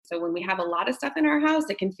So when we have a lot of stuff in our house,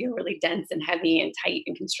 it can feel really dense and heavy and tight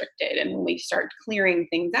and constricted. And when we start clearing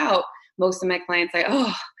things out, most of my clients say,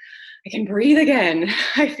 oh, I can breathe again.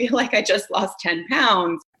 I feel like I just lost 10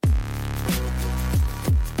 pounds.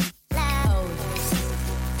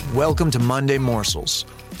 Welcome to Monday Morsels,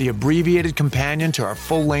 the abbreviated companion to our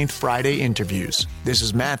full-length Friday interviews. This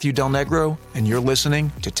is Matthew Del Negro, and you're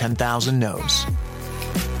listening to 10,000 No's.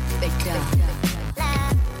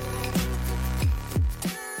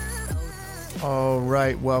 All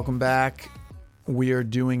right, welcome back. We are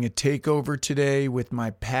doing a takeover today with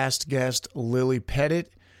my past guest, Lily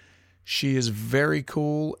Pettit. She is very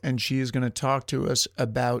cool, and she is going to talk to us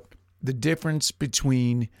about the difference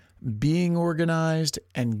between being organized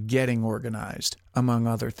and getting organized, among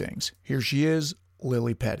other things. Here she is,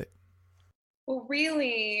 Lily Pettit. Well,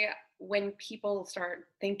 really, when people start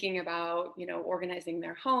thinking about, organizing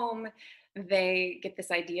their home, they get this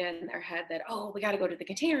idea in their head that, oh, we got to go to the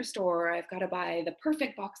Container Store. I've got to buy the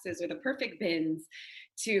perfect boxes or the perfect bins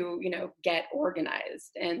to, get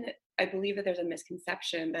organized. And I believe that there's a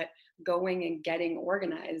misconception that going and getting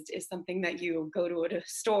organized is something that you go to a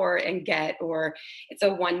store and get, or it's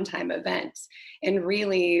a one-time event. And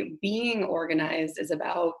really, being organized is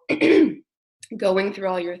about going through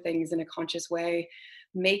all your things in a conscious way,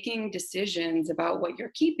 making decisions about what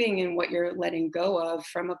you're keeping and what you're letting go of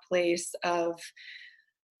from a place of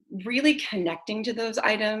really connecting to those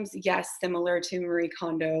items. Yes, similar to Marie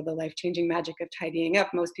Kondo, the life-changing magic of tidying up.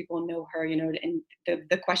 Most people know her, and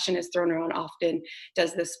the question is thrown around often,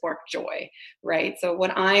 does this spark joy, right? So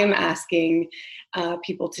what I'm asking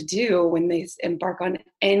people to do when they embark on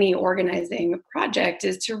any organizing project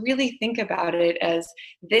is to really think about it as,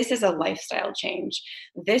 this is a lifestyle change.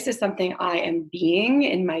 This is something I am being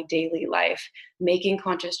in my daily life, making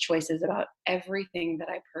conscious choices about everything that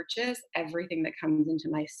I purchase, everything that comes into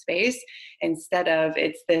my space, instead of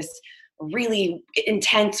it's this really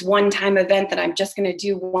intense one-time event that I'm just going to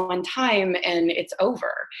do one time and it's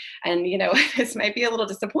over. And, this might be a little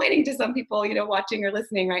disappointing to some people, watching or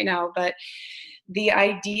listening right now, but the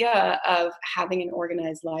idea of having an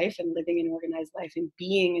organized life and living an organized life and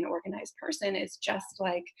being an organized person is just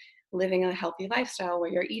like living a healthy lifestyle where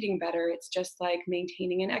you're eating better. It's just like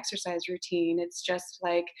maintaining an exercise routine. It's just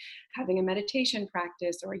like having a meditation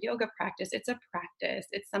practice or a yoga practice. It's a practice.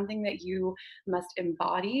 It's something that you must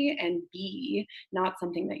embody and be, not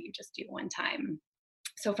something that you just do one time.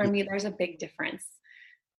 So for me, there's a big difference.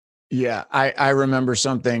 Yeah, I remember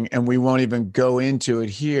something, and we won't even go into it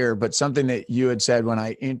here, but something that you had said when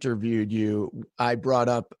I interviewed you. I brought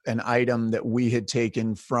up an item that we had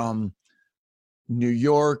taken from New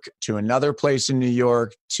York to another place in New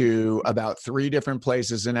York to about 3 different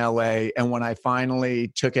places in LA. And when I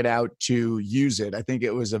finally took it out to use it, I think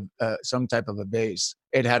it was some type of a vase.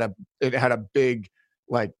 It had a big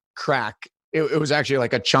like crack. It was actually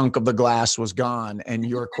like a chunk of the glass was gone. And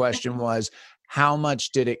your question was, how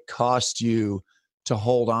much did it cost you to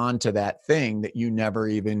hold on to that thing that you never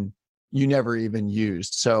even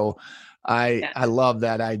used? So I love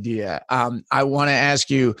that idea. I want to ask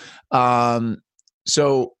you,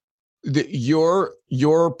 so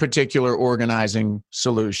your particular organizing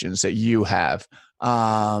solutions that you have,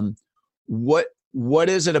 what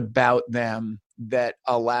is it about them that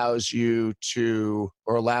allows you to,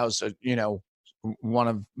 or allows one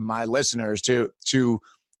of my listeners to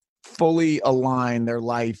fully align their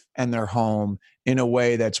life and their home in a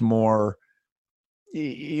way that's more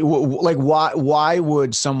like, why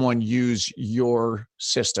would someone use your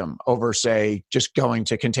system over, say, just going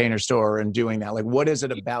to Container Store and doing that? Like, what is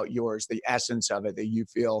it about yours, the essence of it, that you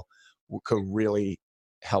feel could really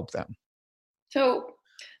help them? So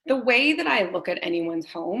the way that I look at anyone's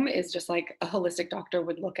home is just like a holistic doctor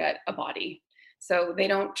would look at a body. So they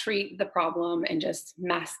don't treat the problem and just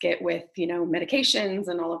mask it with, medications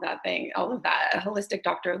and all of that. A holistic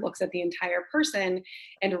doctor looks at the entire person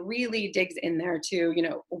and really digs in there to,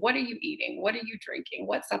 what are you eating? What are you drinking?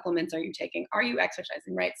 What supplements are you taking? Are you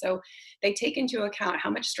exercising, right? So they take into account how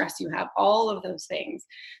much stress you have, all of those things.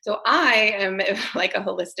 So I am like a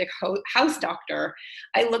holistic house doctor.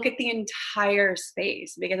 I look at the entire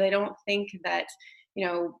space because I don't think that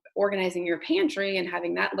organizing your pantry and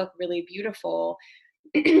having that look really beautiful,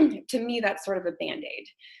 to me, that's sort of a Band-Aid.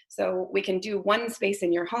 So we can do one space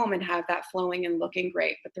in your home and have that flowing and looking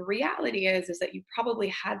great. But the reality is that you probably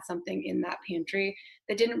had something in that pantry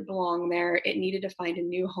that didn't belong there. It needed to find a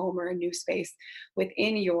new home or a new space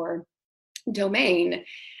within your domain.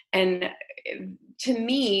 And to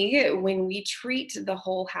me, when we treat the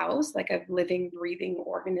whole house like a living, breathing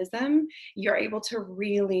organism, you're able to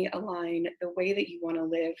really align the way that you want to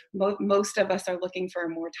live. Most of us are looking for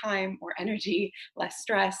more time, more energy, less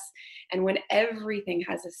stress. And when everything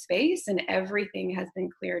has a space and everything has been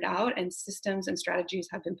cleared out and systems and strategies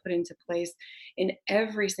have been put into place in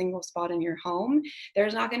every single spot in your home,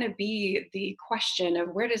 there's not going to be the question of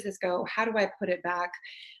where does this go? How do I put it back?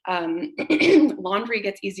 Laundry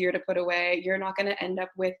gets easier to put away. You're not going to end up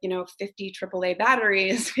with, 50 AAA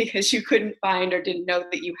batteries because you couldn't find or didn't know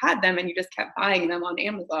that you had them and you just kept buying them on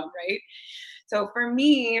Amazon, right? So for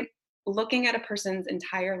me, looking at a person's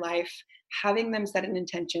entire life, having them set an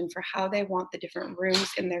intention for how they want the different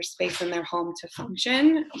rooms in their space in their home to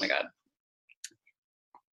function. Oh my God.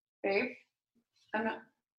 Babe, I'm not.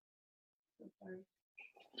 Sorry.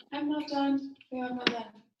 I'm not done. Yeah, I'm not done.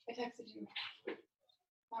 I texted you.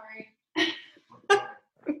 Sorry.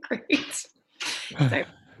 Great. So,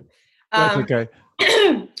 That's okay.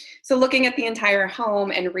 So looking at the entire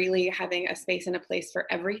home and really having a space and a place for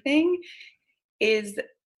everything is,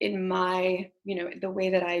 in my, the way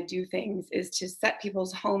that I do things is to set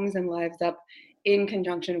people's homes and lives up in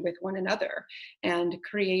conjunction with one another and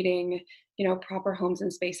creating, proper homes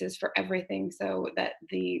and spaces for everything so that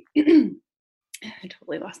the I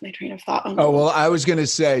totally lost my train of thought. Oh, well, I was going to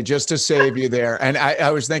say, just to save you there. And I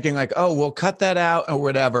was thinking like, oh, we'll cut that out or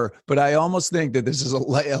whatever. But I almost think that this is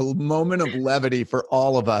a moment of levity for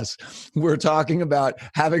all of us. We're talking about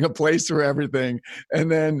having a place for everything. And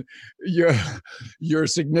then your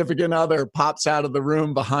significant other pops out of the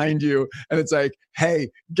room behind you. And it's like, hey,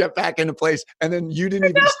 get back into place. And then you didn't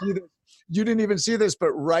even see this. You didn't even see this,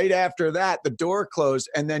 but right after that, the door closed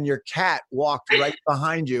and then your cat walked right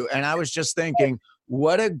behind you. And I was just thinking,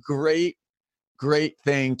 what a great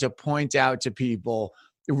thing to point out to people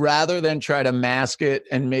rather than try to mask it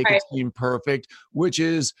and make it seem perfect, which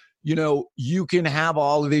is, you can have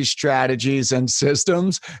all of these strategies and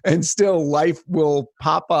systems and still life will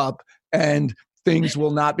pop up and things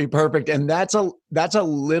will not be perfect. And that's a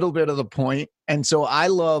little bit of the point. And so I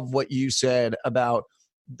love what you said about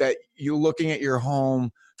that you looking at your home.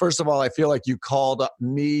 First of all, I feel like you called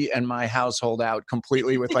me and my household out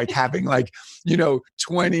completely with like having 20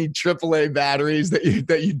 AAA batteries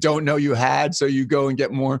that you don't know you had. So you go and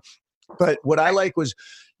get more. But what I like was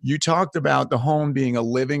you talked about the home being a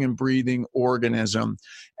living and breathing organism.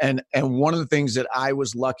 And one of the things that I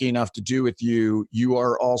was lucky enough to do with you, you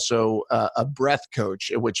are also a breath coach,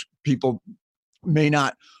 which people may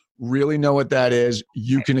not really know what that is.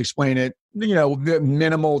 You can explain it,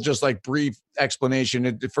 minimal, just like brief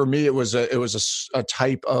explanation. For me, it was a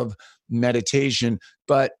type of meditation,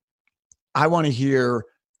 but I want to hear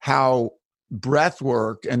how breath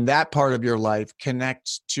work and that part of your life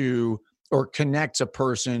connects a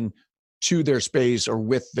person to their space or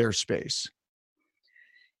with their space.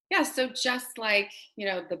 Yeah, so just like,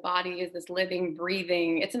 the body is this living,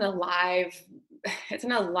 breathing, it's an alive,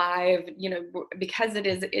 because it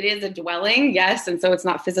is a dwelling, yes. And so it's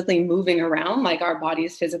not physically moving around like our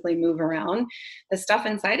bodies physically move around. The stuff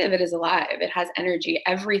inside of it is alive. It has energy.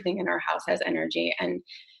 Everything in our house has energy and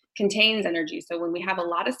contains energy. So when we have a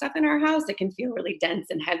lot of stuff in our house, it can feel really dense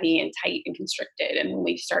and heavy and tight and constricted. And when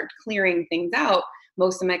we start clearing things out,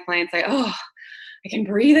 most of my clients say, oh, I can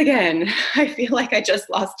breathe again. I feel like I just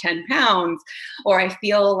lost 10 pounds, or I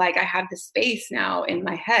feel like I have the space now in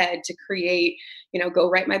my head to create, go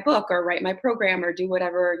write my book or write my program or do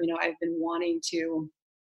whatever, I've been wanting to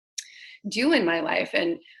do in my life.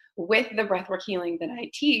 And with the breathwork healing that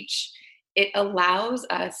I teach, it allows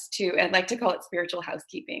us to, I'd like to call it spiritual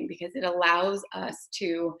housekeeping, because it allows us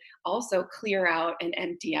to also clear out and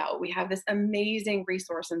empty out. We have this amazing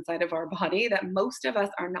resource inside of our body that most of us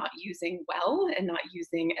are not using well and not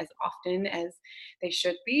using as often as they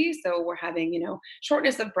should be. So we're having,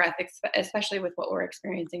 shortness of breath, especially with what we're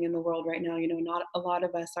experiencing in the world right now. Not a lot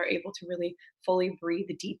of us are able to really fully breathe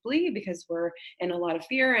deeply because we're in a lot of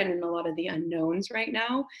fear and in a lot of the unknowns right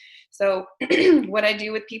now. So what I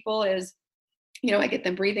do with people is, I get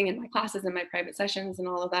them breathing in my classes and my private sessions and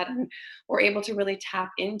all of that. And we're able to really tap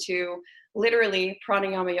into literally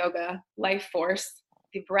pranayama yoga, life force.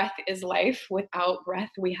 The breath is life. Without breath,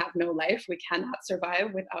 we have no life. We cannot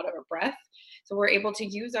survive without our breath. So we're able to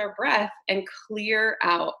use our breath and clear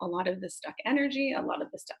out a lot of the stuck energy, a lot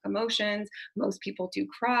of the stuck emotions. Most people do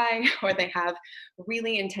cry or they have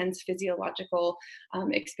really intense physiological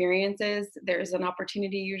experiences. There's an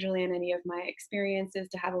opportunity usually in any of my experiences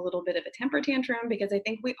to have a little bit of a temper tantrum, because I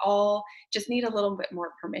think we all just need a little bit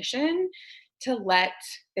more permission to let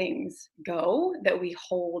things go that we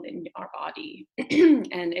hold in our body.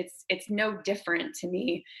 And it's no different to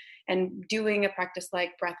me And doing a practice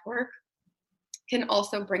like breath work can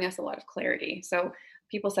also bring us a lot of clarity. So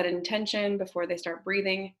people set an intention before they start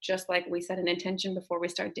breathing, just like we set an intention before we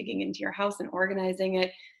start digging into your house and organizing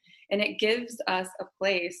it. And it gives us a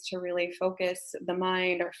place to really focus the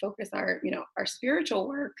mind or focus our, our spiritual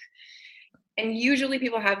work. And usually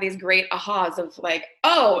people have these great ahas of like,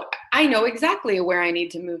 oh, I know exactly where I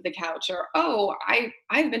need to move the couch, or oh,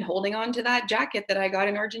 I've been holding on to that jacket that I got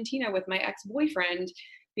in Argentina with my ex-boyfriend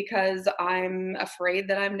because I'm afraid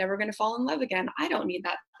that I'm never going to fall in love again. I don't need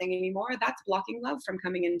that thing anymore. That's blocking love from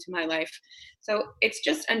coming into my life. So it's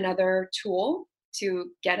just another tool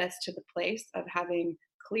to get us to the place of having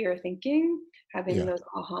clear thinking, having Yeah. those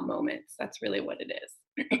aha moments. That's really what it is.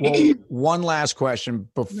 Well, one last question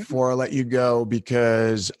before I let you go,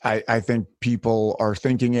 because I think people are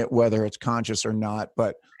thinking it, whether it's conscious or not.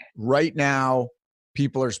 But right now,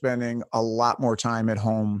 people are spending a lot more time at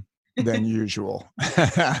home than usual.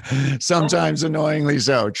 Sometimes annoyingly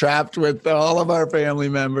so, trapped with all of our family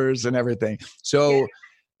members and everything. So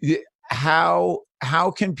how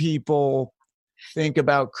can people think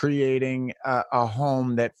about creating a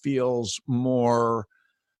home that feels more,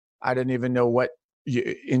 I don't even know what,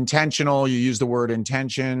 intentional, you use the word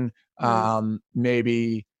intention,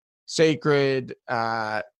 maybe sacred,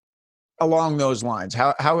 along those lines?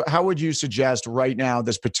 How would you suggest right now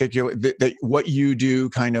this particular that what you do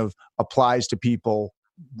kind of applies to people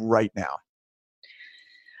right now?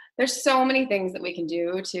 There's so many things that we can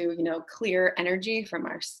do to, clear energy from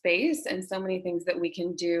our space, and so many things that we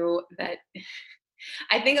can do that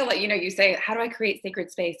I think a lot, you say, how do I create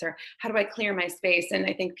sacred space, or how do I clear my space? And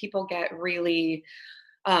I think people get really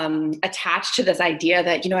attached to this idea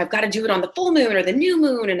that, I've got to do it on the full moon or the new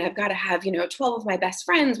moon. And I've got to have, 12 of my best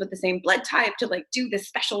friends with the same blood type to like do this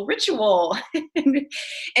special ritual. And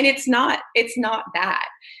it's not that.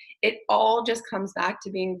 It all just comes back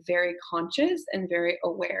to being very conscious and very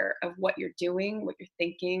aware of what you're doing, what you're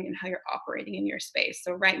thinking, and how you're operating in your space.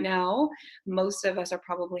 So right now, most of us are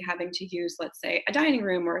probably having to use, let's say, a dining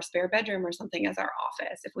room or a spare bedroom or something as our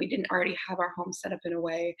office if we didn't already have our home set up in a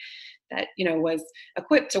way that, was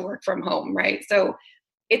equipped to work from home, right? So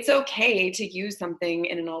it's okay to use something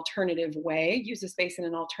in an alternative way, use a space in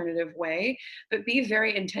an alternative way, but be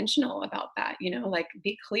very intentional about that. Like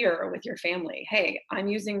be clear with your family. Hey, I'm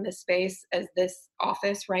using this space as this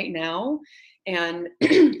office right now. And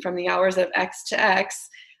from the hours of X to X,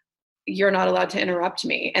 you're not allowed to interrupt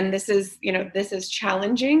me. And this is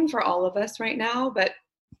challenging for all of us right now, but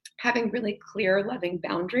having really clear, loving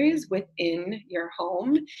boundaries within your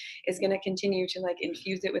home is going to continue to like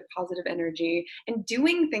infuse it with positive energy, and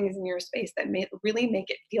doing things in your space that really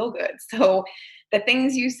make it feel good. So the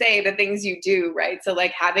things you say, the things you do, right? So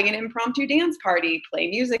like having an impromptu dance party, play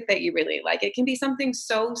music that you really like. It can be something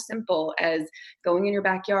so simple as going in your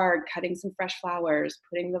backyard, cutting some fresh flowers,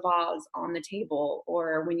 putting the vase on the table,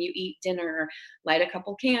 or when you eat dinner, light a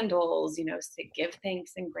couple candles, give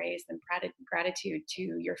thanks and grace and gratitude to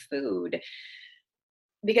your food.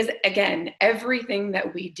 Because again, everything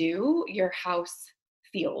that we do, your house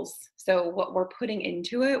feels. So what we're putting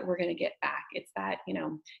into it, we're going to get back. It's that,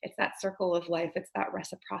 it's that circle of life. It's that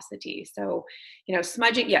reciprocity. So,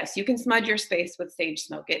 smudging, yes, you can smudge your space with sage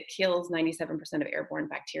smoke. It kills 97% of airborne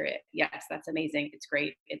bacteria. Yes, that's amazing. It's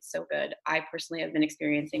great. It's so good. I personally have been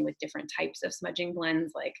experiencing with different types of smudging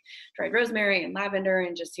blends like dried rosemary and lavender,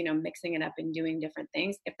 and just, mixing it up and doing different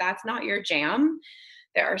things. If that's not your jam,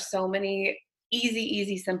 there are so many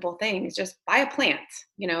easy, simple things. Just buy a plant,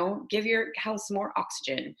 give your house more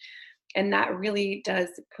oxygen. And that really does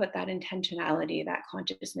put that intentionality, that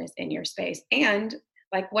consciousness in your space. And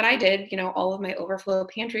like what I did, all of my overflow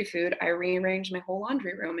pantry food, I rearranged my whole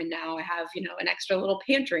laundry room, and now I have, an extra little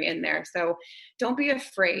pantry in there. So don't be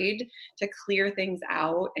afraid to clear things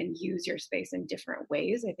out and use your space in different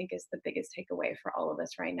ways, I think is the biggest takeaway for all of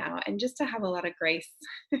us right now. And just to have a lot of grace.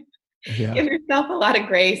 Yeah. Give yourself a lot of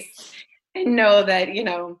grace and know that,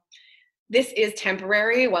 this is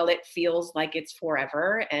temporary while it feels like it's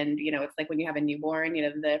forever. And, it's like when you have a newborn,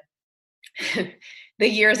 the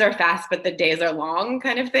years are fast, but the days are long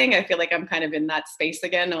kind of thing. I feel like I'm kind of in that space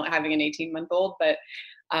again, having an 18-month-old, but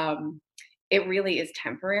it really is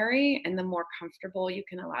temporary. And the more comfortable you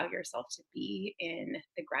can allow yourself to be in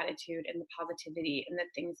the gratitude and the positivity and the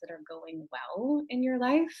things that are going well in your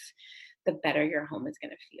life, the better your home is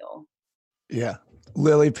going to feel. Yeah.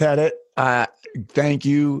 Lily Pettit, thank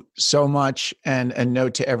you so much. And a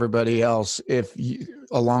note to everybody else, if you,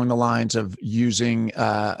 along the lines of using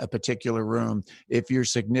a particular room, if your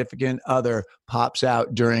significant other pops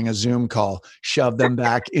out during a Zoom call, shove them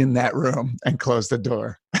back in that room and close the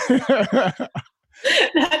door.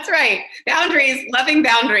 That's right. Boundaries, loving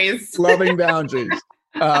boundaries. Loving boundaries.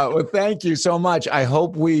 Well, thank you so much. I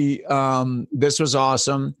hope this was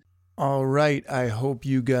awesome. All right. I hope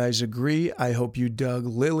you guys agree. I hope you dug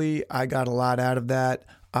Lily. I got a lot out of that.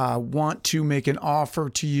 I want to make an offer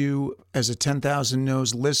to you as a 10,000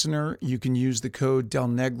 No's listener. You can use the code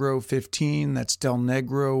DelNegro15. That's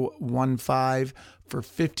DelNegro15 for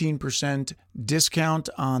 15% discount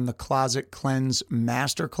on the Closet Cleanse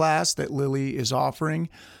Masterclass that Lily is offering.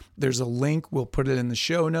 There's a link. We'll put it in the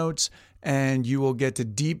show notes, and you will get to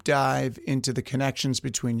deep dive into the connections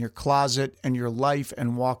between your closet and your life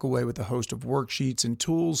and walk away with a host of worksheets and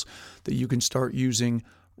tools that you can start using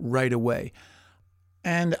right away.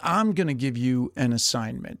 And I'm going to give you an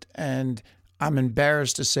assignment. And I'm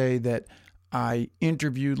embarrassed to say that I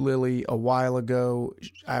interviewed Lily a while ago.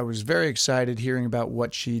 I was very excited hearing about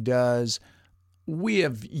what she does. We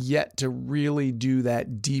have yet to really do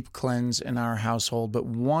that deep cleanse in our household. But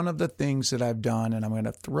one of the things that I've done, and I'm going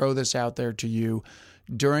to throw this out there to you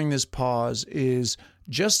during this pause, is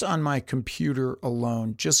just on my computer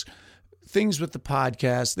alone, just things with the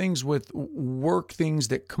podcast, things with work, things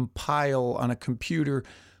that compile on a computer.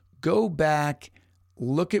 Go back,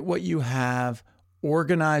 look at what you have,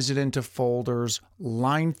 organize it into folders,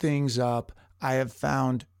 line things up. I have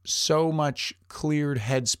found so much cleared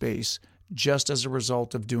headspace just as a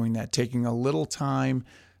result of doing that, taking a little time.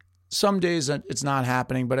 Some days it's not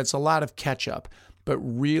happening, but it's a lot of catch up, but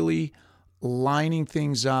really lining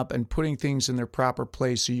things up and putting things in their proper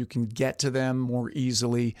place so you can get to them more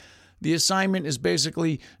easily. The assignment is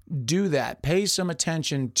basically do that. Pay some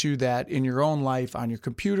attention to that in your own life, on your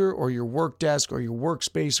computer or your work desk or your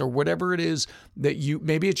workspace or whatever it is that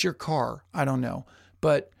maybe it's your car, I don't know.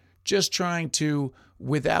 But just trying to,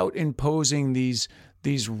 without imposing these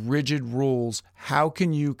rigid rules, how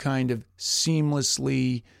can you kind of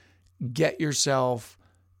seamlessly get yourself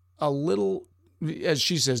a little, as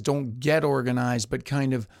she says, don't get organized, but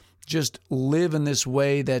kind of just live in this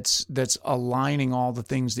way that's aligning all the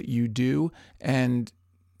things that you do and,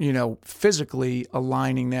 physically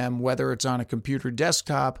aligning them, whether it's on a computer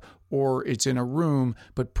desktop or it's in a room,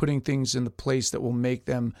 but putting things in the place that will make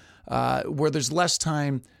them where there's less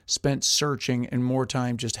time spent searching and more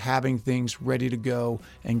time just having things ready to go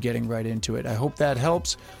and getting right into it. I hope that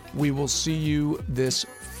helps. We will see you this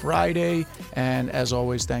Friday. And as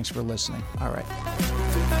always, thanks for listening. All right.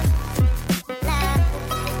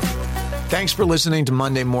 Thanks for listening to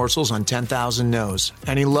Monday Morsels on 10,000 No's.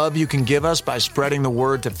 Any love you can give us by spreading the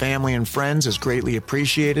word to family and friends is greatly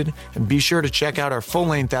appreciated. And be sure to check out our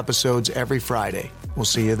full-length episodes every Friday. We'll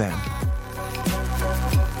see you then.